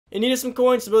And needed some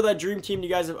coins to build that dream team you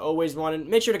guys have always wanted.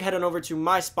 Make sure to head on over to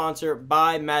my sponsor,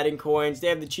 Buy Madden Coins. They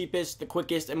have the cheapest, the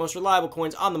quickest, and most reliable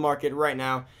coins on the market right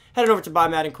now. Head on over to Buy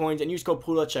Madden Coins and use code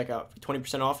Poodle at checkout for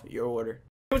 20% off your order.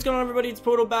 Hey, what's going on, everybody? It's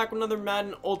Poodle back with another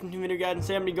Madden Ultimate Team video guide. And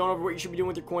today I'm going to be going over what you should be doing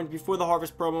with your coins before the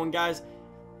Harvest promo. And guys,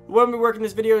 what I'm going to be working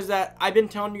this video is that I've been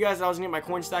telling you guys that I was going to get my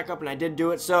coin stack up, and I did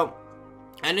do it. So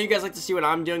I know you guys like to see what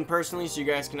I'm doing personally, so you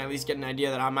guys can at least get an idea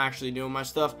that I'm actually doing my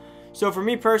stuff. So for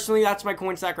me personally, that's my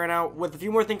coin stack right now. With a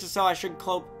few more things to sell, I should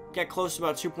get close to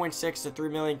about 2.6 to 3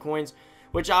 million coins,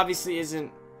 which obviously isn't,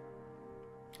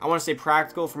 I want to say,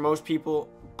 practical for most people.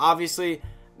 Obviously,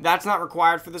 that's not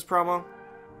required for this promo.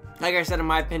 Like I said, in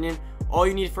my opinion, all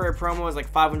you need for a promo is like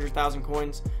 500,000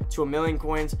 coins to 1 million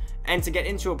coins. And to get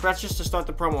into it, that's just to start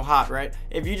the promo hot, right?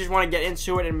 If you just want to get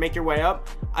into it and make your way up,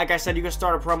 like I said, you can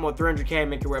start a promo with 300k and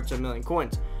make your way up to 1 million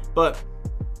coins. But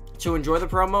to enjoy the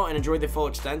promo and enjoy the full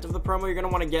extent of the promo, you're going to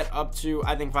want to get up to,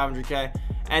 I think, 500k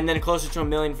and then closer to 1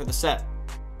 million for the set.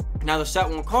 Now, the set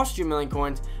won't cost you 1 million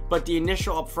coins, but the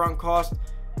initial upfront cost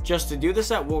just to do the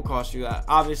set will cost you that.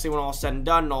 Obviously, when all is said and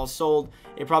done and all is sold,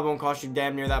 it probably won't cost you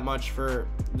damn near that much for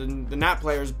the NAT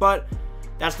players, but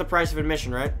that's the price of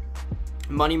admission, right?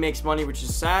 Money makes money, which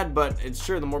is sad, but it's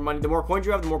true. The more money, the more coins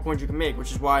you have, the more coins you can make,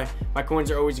 which is why my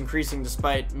coins are always increasing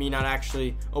despite me not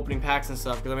actually opening packs and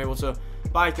stuff, because I'm able to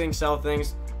buy things, sell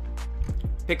things,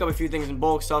 pick up a few things in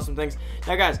bulk, sell some things.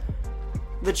 Now, guys,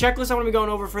 the checklist I want to be going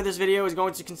over for this video is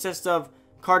going to consist of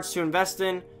cards to invest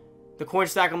in, the coin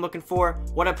stack I'm looking for,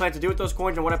 what I plan to do with those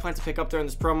coins, and what I plan to pick up during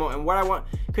this promo, and what I want.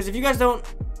 Because if you guys don't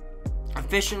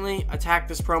efficiently attack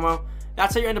this promo,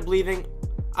 that's how you end up leaving.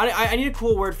 I need a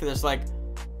cool word for this. Like,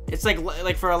 it's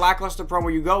like for a lackluster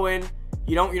promo, you go in,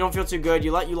 you don't feel too good,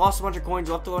 you lost a bunch of coins,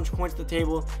 you left a bunch of coins at the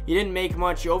table, you didn't make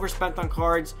much, you overspent on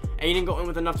cards, and you didn't go in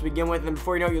with enough to begin with, and then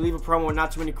before you know it, you leave a promo with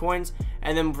not too many coins,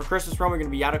 and then for Christmas promo, you're gonna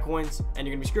be out of coins, and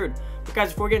you're gonna be screwed. But guys,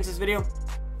 before we get into this video,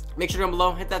 make sure down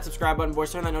below, hit that subscribe button,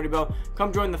 boys, turn that noti bell,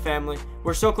 come join the family.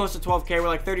 We're so close to 12k, we're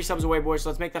like 30 subs away, boys, so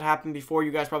let's make that happen before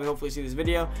you guys probably hopefully see this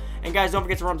video. And guys, don't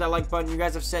forget to run that like button. You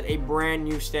guys have set a brand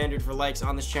new standard for likes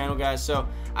on this channel, guys, so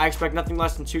I expect nothing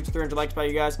less than 200 to 300 likes by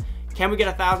you guys. Can we get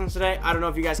 1,000 today? I don't know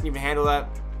if you guys can even handle that.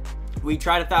 We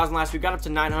tried 1,000 last week, got up to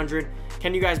 900.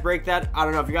 Can you guys break that? I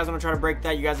don't know. If you guys want to try to break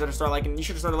that, you guys gotta start liking. You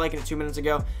should have started liking it 2 minutes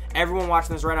ago. Everyone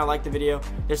watching this right now liked the video.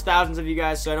 There's thousands of you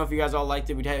guys, so I know if you guys all liked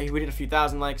it, we did a few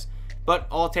thousand likes. But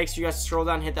all it takes for you guys to scroll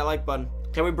down and hit that like button.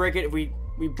 Can we break it? If we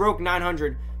broke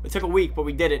 900. It took a week, but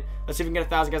we did it. Let's see if we can get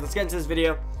 1,000, guys. Let's get into this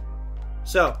video.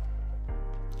 So,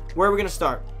 where are we gonna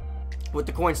start? With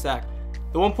the coin stack.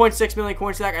 The 1.6 million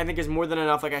coin stack, I think, is more than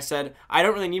enough. Like I said, I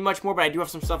don't really need much more, but I do have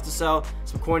some stuff to sell,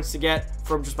 some coins to get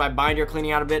from just my binder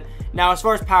cleaning out a bit. Now, as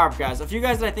far as power up, guys, a few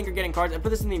guys that I think are getting cards, I put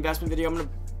this in the investment video.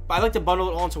 I like to bundle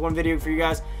it all into one video for you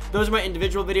guys. Those are my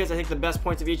individual videos. I think the best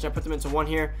points of each, I put them into one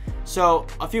here. So,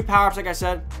 a few power ups, like I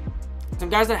said. Some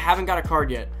guys that haven't got a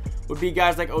card yet would be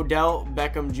guys like Odell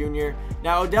Beckham Jr.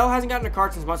 Now, Odell hasn't gotten a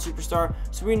card since Mud Superstar,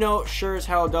 so we know sure as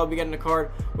hell Odell will be getting a card,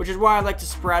 which is why I like to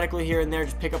sporadically here and there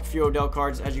just pick up a few Odell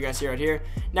cards, as you guys see right here.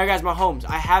 Now, guys, Mahomes.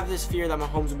 I have this fear that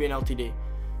Mahomes will be an LTD.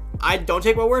 I don't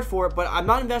take my word for it, but I'm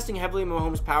not investing heavily in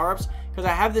Mahomes power-ups because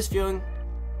I have this feeling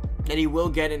that he will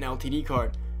get an LTD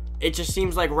card. It just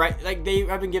seems like they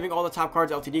have been giving all the top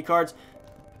cards LTD cards,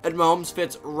 and Mahomes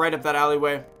fits right up that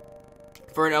alleyway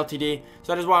for an LTD.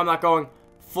 So that is why I'm not going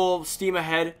full steam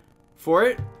ahead for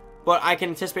it, but I can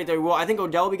anticipate that we will. I think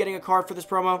Odell will be getting a card for this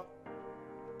promo.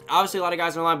 Obviously, a lot of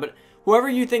guys are online, but whoever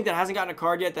you think that hasn't gotten a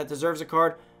card yet that deserves a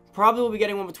card probably will be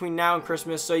getting one between now and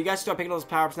Christmas. So you guys start picking those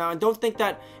power-ups now, and don't think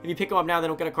that if you pick them up now, they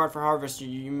don't get a card for Harvest.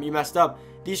 You messed up.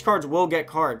 These cards will get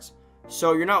cards.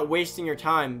 So you're not wasting your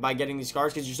time by getting these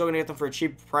cards because you're still going to get them for a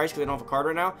cheap price because they don't have a card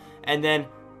right now. And then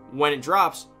when it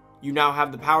drops, you now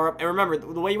have the power-up. And remember,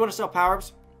 the way you want to sell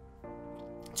power-ups,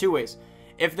 two ways.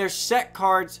 If there's set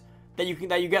cards that you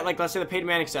get, like let's say the Peyton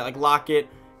Manning set, like Lockett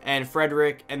and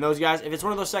Frederick and those guys, if it's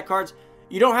one of those set cards,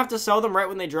 you don't have to sell them right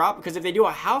when they drop, because if they do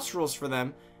a house rules for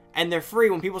them and they're free,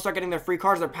 when people start getting their free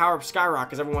cards, their power-up skyrocket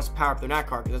because everyone wants to power up their NAT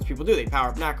card, because that's what people do, they power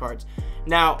up NAT cards.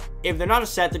 Now, if they're not a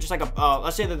set, they're just like a,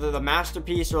 let's say they're the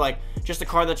masterpiece or like just a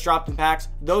card that's dropped in packs,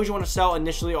 those you want to sell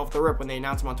initially off the rip when they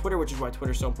announce them on Twitter, which is why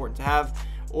Twitter's so important to have,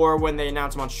 or when they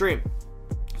announce them on stream.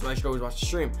 So I should always watch the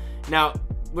stream. Now,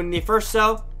 when they first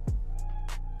sell,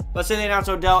 let's say they announce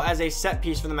Odell as a set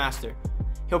piece for the Master.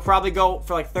 He'll probably go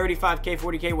for like 35k,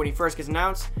 40k when he first gets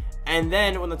announced. And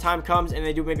then when the time comes and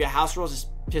they do maybe a house rules,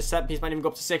 his set piece might even go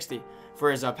up to 60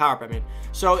 for his power up, I mean.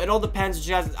 So it all depends.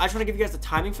 I just want to give you guys the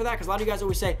timing for that, because a lot of you guys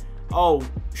always say, oh,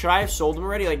 should I have sold him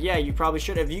already? Like, yeah, you probably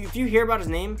should. If you hear about his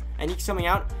name and he's coming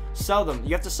out, sell them.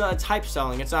 You have to sell. It's hype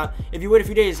selling. It's not, if you wait a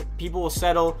few days, people will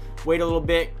settle, wait a little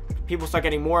bit, people start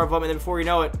getting more of them, and then before you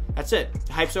know it, that's it.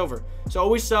 The hype's over. So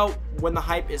always sell when the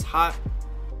hype is hot.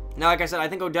 Now, like I said, I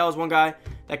think Odell is one guy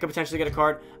that could potentially get a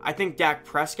card. I think Dak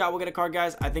Prescott will get a card,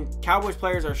 guys. I think Cowboys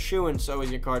players are shooing so always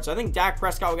get cards. So I think Dak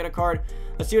Prescott will get a card.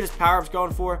 Let's see what his power-up's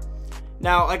going for.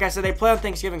 Now, like I said, they play on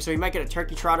Thanksgiving, so he might get a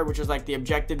Turkey Trotter, which is like the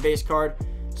objective-based card.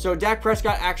 So Dak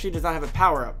Prescott actually does not have a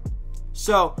power-up.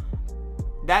 So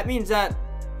that means that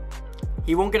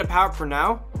he won't get a power-up for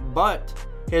now, but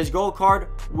his gold card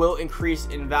will increase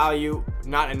in value,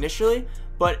 not initially.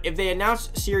 But if they announce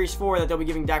Series 4 that they'll be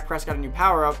giving Dak Prescott a new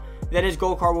power-up, then his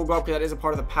gold card will go up because that is a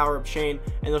part of the power-up chain,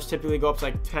 and those typically go up to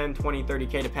like 10, 20,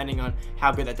 30K depending on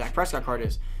how good that Dak Prescott card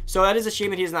is. So that is a shame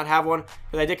that he does not have one,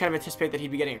 because I did kind of anticipate that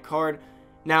he'd be getting a card.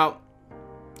 Now,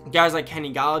 guys like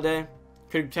Kenny Galladay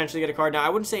could potentially get a card. Now, I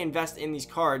wouldn't say invest in these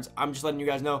cards. I'm just letting you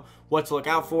guys know what to look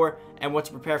out for and what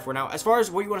to prepare for. Now, as far as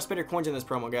what you want to spend your coins in this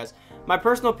promo, guys, my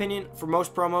personal opinion for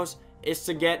most promos is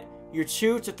to get your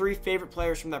 2 to 3 favorite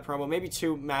players from that promo, maybe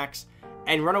 2 max,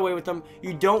 and run away with them.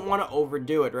 You don't want to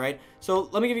overdo it, right? So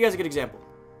let me give you guys a good example.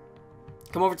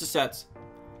 Come over to sets.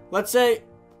 Let's say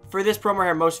for this promo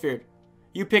here, most feared,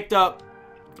 you picked up,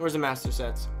 where's the master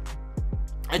sets?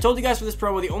 I told you guys for this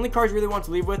promo, the only cards you really want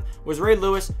to leave with was Ray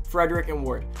Lewis, Frederick, and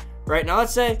Ward. Right? Now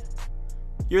let's say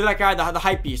you're that guy, the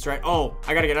hype beast, right? Oh,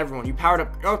 I got to get everyone. You powered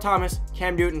up Earl Thomas,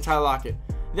 Cam Newton, Tyler Lockett.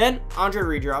 Then Andre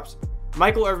Reed drops.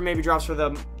 Michael Irvin maybe drops for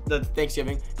the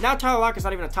Thanksgiving. Now Tyler Lockett's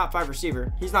not even a top 5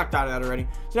 receiver. He's knocked out of that already.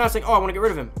 So now it's like, oh, I want to get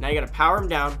rid of him. Now you got to power him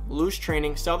down, lose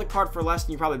training, sell the card for less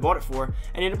than you probably bought it for,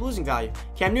 and you end up losing value.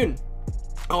 Cam Newton.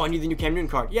 Oh, I need the new Cam Newton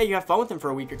card. Yeah, you have fun with him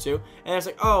for a week or two. And it's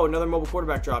like, oh, another mobile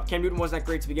quarterback drop. Cam Newton wasn't that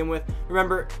great to begin with.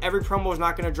 Remember, every promo is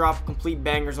not going to drop complete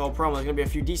bangers the whole promo. There's going to be a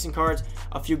few decent cards,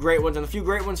 a few great ones. And the few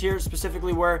great ones here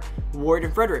specifically were Ward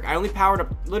and Frederick. I only powered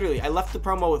up, literally, I left the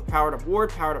promo with powered up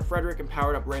Ward, powered up Frederick, and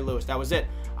powered up Ray Lewis. That was it.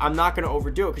 I'm not going to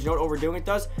overdo it, because you know what overdoing it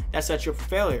does? That sets you up for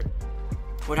failure.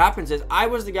 What happens is, I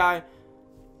was the guy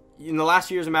in the last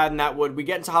few years of Madden that we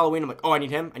get into Halloween, I'm like, oh, I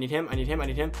need him, I need him, I need him, I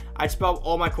need him. I'd spell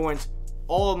all my coins.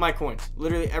 All of my coins,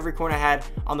 literally every coin I had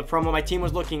on the promo. My team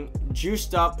was looking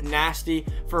juiced up, nasty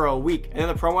for a week. And then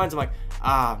the promo ends, I'm like,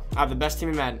 I have the best team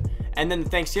in Madden. And then the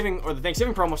Thanksgiving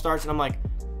promo starts, and I'm like,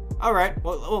 all right,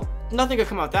 well, nothing could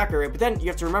come out that great. But then you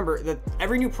have to remember that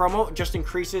every new promo just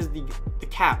increases the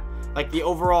cap, like the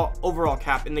overall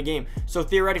cap in the game. So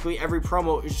theoretically, every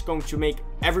promo is just going to make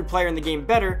every player in the game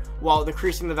better while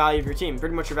decreasing the value of your team.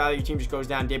 Pretty much your value of your team just goes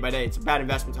down day by day. It's a bad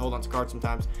investment to hold on to cards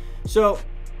sometimes. So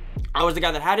I was the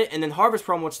guy that had it, and then Harvest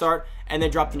promo would start, and then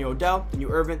drop the new Odell, the new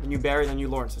Irvin, the new Barry, the new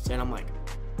Lawrence. And I'm like,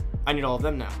 I need all of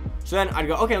them now. So then I'd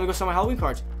go, okay, let me go sell my Halloween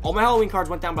cards. All my Halloween cards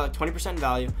went down by like 20% in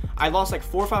value. I lost like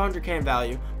 400 or 500K in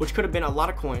value, which could have been a lot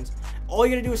of coins. All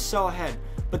you gotta do is sell ahead.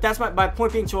 But that's my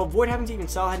point being, to avoid having to even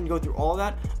sell ahead and go through all of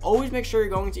that, always make sure you're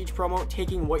going into each promo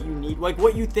taking what you need, like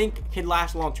what you think could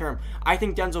last long term. I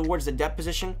think Denzel Ward is a depth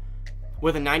position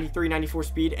with a 93, 94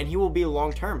 speed, and he will be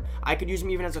long-term. I could use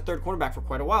him even as a third cornerback for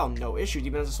quite a while. No issues,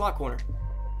 even as a slot corner.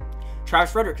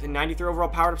 Travis Frederick, a 93 overall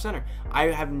powered up center. I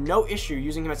have no issue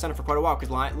using him at center for quite a while,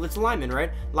 because it's a lineman, right?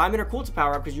 Linemen are cool to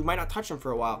power up because you might not touch them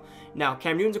for a while. Now,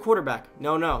 Cam Newton's a quarterback.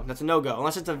 No, that's a no-go.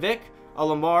 Unless it's a Vic, a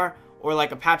Lamar, or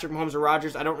like a Patrick Mahomes or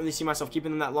Rodgers, I don't really see myself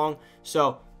keeping them that long,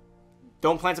 so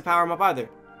don't plan to power him up either.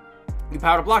 You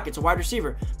power to block. It's a wide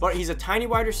receiver, but he's a tiny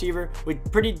wide receiver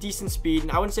with pretty decent speed,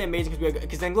 and I wouldn't say amazing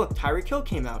because then look, Tyreek Hill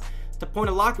came out. The point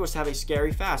of Lockett was to have a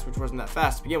scary fast, which wasn't that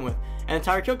fast to begin with, and then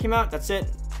Tyreek Hill came out. That's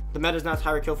it. The meta is now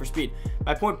Tyreek Hill for speed.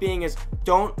 My point being is,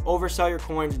 don't oversell your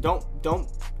coins.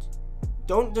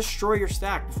 Don't destroy your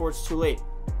stack before it's too late.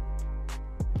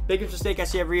 Biggest mistake I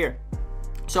see every year.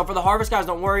 So for the harvest guys,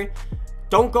 don't worry.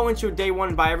 Don't go into day one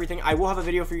and buy everything. I will have a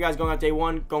video for you guys going out day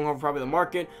one, going over probably the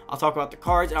market. I'll talk about the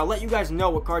cards, and I'll let you guys know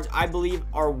what cards I believe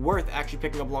are worth actually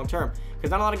picking up long term. Because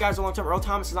not a lot of guys are long term. Earl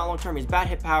Thomas is not long term. He's bad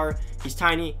hit power. He's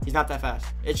tiny. He's not that fast.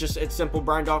 It's simple.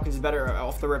 Brian Dawkins is better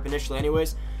off the rip initially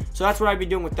anyways. So that's what I'd be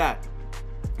doing with that.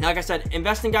 Now, like I said,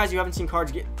 investing guys, you haven't seen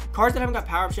cards that haven't got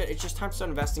power ups yet. It's just time to start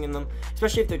investing in them,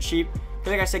 especially if they're cheap.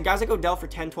 Because like I said, guys like Odell for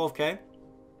 10, 12K.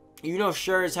 You know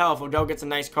sure as hell if Odell gets a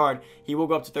nice card, he will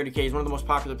go up to 30K. He's one of the most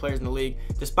popular players in the league.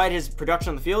 Despite his production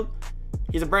on the field,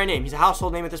 he's a brand name. He's a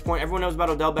household name at this point. Everyone knows about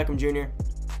Odell Beckham Jr.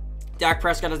 Dak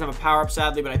Prescott doesn't have a power-up,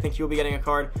 sadly, but I think he'll be getting a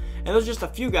card. And those are just a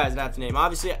few guys that I have to name.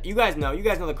 Obviously, you guys know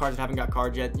the cards that haven't got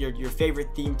cards yet. Your favorite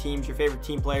theme teams, your favorite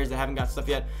team players that haven't got stuff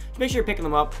yet. Just make sure you're picking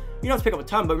them up. You don't have to pick up a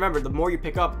ton, but remember, the more you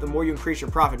pick up, the more you increase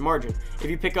your profit margin. If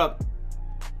you pick up,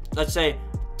 let's say,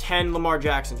 10 Lamar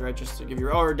Jacksons, right? Just to give you,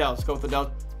 or Odell, let's go with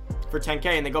Odell. for 10K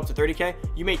and they go up to 30K,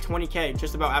 you made 20K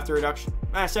just about after reduction.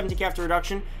 70K after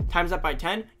reduction, times that by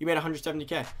 10, you made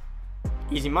 170K.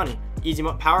 Easy money.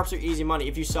 Power-ups are easy money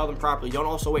if you sell them properly. Don't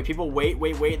also wait. People wait,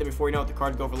 then before you know it, the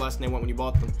cards go for less than they went when you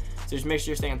bought them. So just make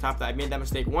sure you're staying on top of that. I made that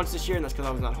mistake once this year, and that's because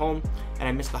I was not home, and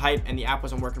I missed the hype, and the app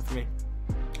wasn't working for me.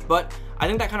 But I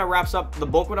think that kind of wraps up the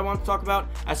bulk of what I want to talk about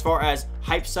as far as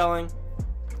hype selling,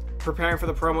 preparing for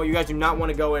the promo. You guys do not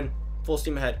want to go in full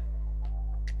steam ahead.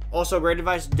 Also, great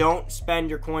advice, don't spend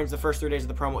your coins the first 3 days of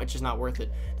the promo. It's just not worth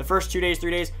it. The first 2 days, 3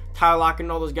 days, Tyler Lockett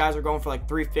and all those guys are going for like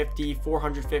 350,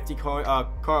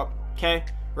 450K,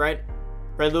 right?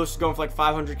 Red Lewis is going for like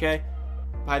 500K.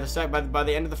 By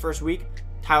the end of the first week,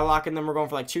 Tyler Lockett and them were going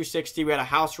for like 260. We had a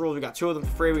house rules. We got 2 of them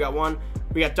for free. We got 1.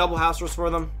 We got double house rules for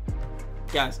them.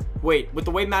 Guys, wait. With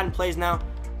the way Madden plays now,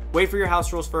 wait for your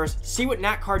house rules first. See what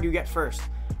Nat card you get first.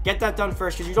 Get that done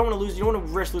first, because you don't want to lose. You don't want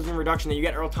to risk losing reduction. That you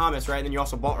get Earl Thomas, right? And then you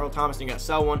also bought Earl Thomas, and you got to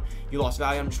sell one. You lost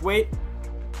value on him. Just wait.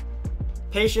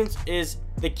 Patience is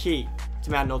the key to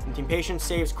Madden Ultimate Team. Patience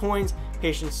saves coins.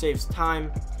 Patience saves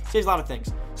time. Saves a lot of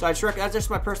things. So that's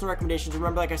just my personal recommendations.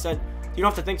 Remember, like I said, you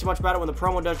don't have to think too much about it. When the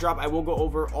promo does drop, I will go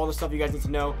over all the stuff you guys need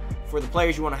to know for the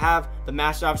players you want to have. The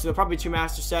master, obviously, there'll probably be 2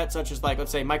 master sets, such as, like,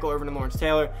 let's say Michael Irvin and Lawrence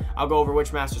Taylor. I'll go over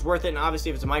which master's worth it. And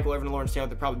obviously, if it's a Michael Irvin and Lawrence Taylor,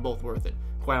 they're probably both worth it,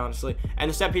 quite honestly. And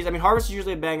the set piece, I mean, Harvest is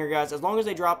usually a banger, guys. As long as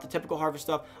they drop the typical Harvest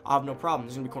stuff, I'll have no problem.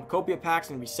 There's going to be cornucopia packs,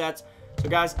 there's going to be sets. So,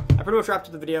 guys, I pretty much wrapped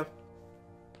up the video.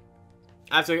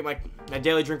 I have to get my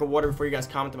daily drink of water before you guys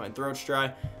comment that my throat's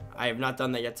dry. I have not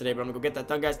done that yet today, but I'm going to go get that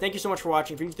done, guys. Thank you so much for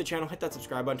watching. If you're new to the channel, hit that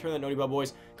subscribe button, turn that noti bell,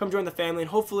 boys. Come join the family,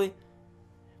 and hopefully,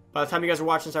 by the time you guys are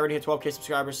watching this, I already hit 12K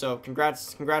subscribers, so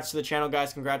congrats to the channel,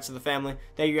 guys. Congrats to the family.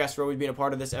 Thank you guys for always being a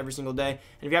part of this every single day. And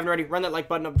if you haven't already, run that like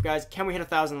button up, guys. Can we hit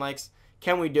 1,000 likes?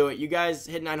 Can we do it? You guys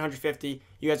hit 950.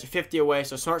 You guys are 50 away,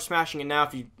 so start smashing it now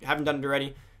if you haven't done it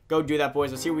already. Go do that,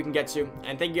 boys. Let's see what we can get to.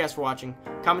 And thank you guys for watching.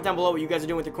 Comment down below what you guys are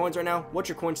doing with your coins right now. What's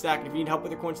your coin stack? And if you need help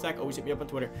with your coin stack, always hit me up on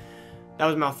Twitter. That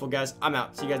was a mouthful, guys. I'm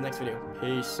out. See you guys next video.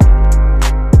 Peace.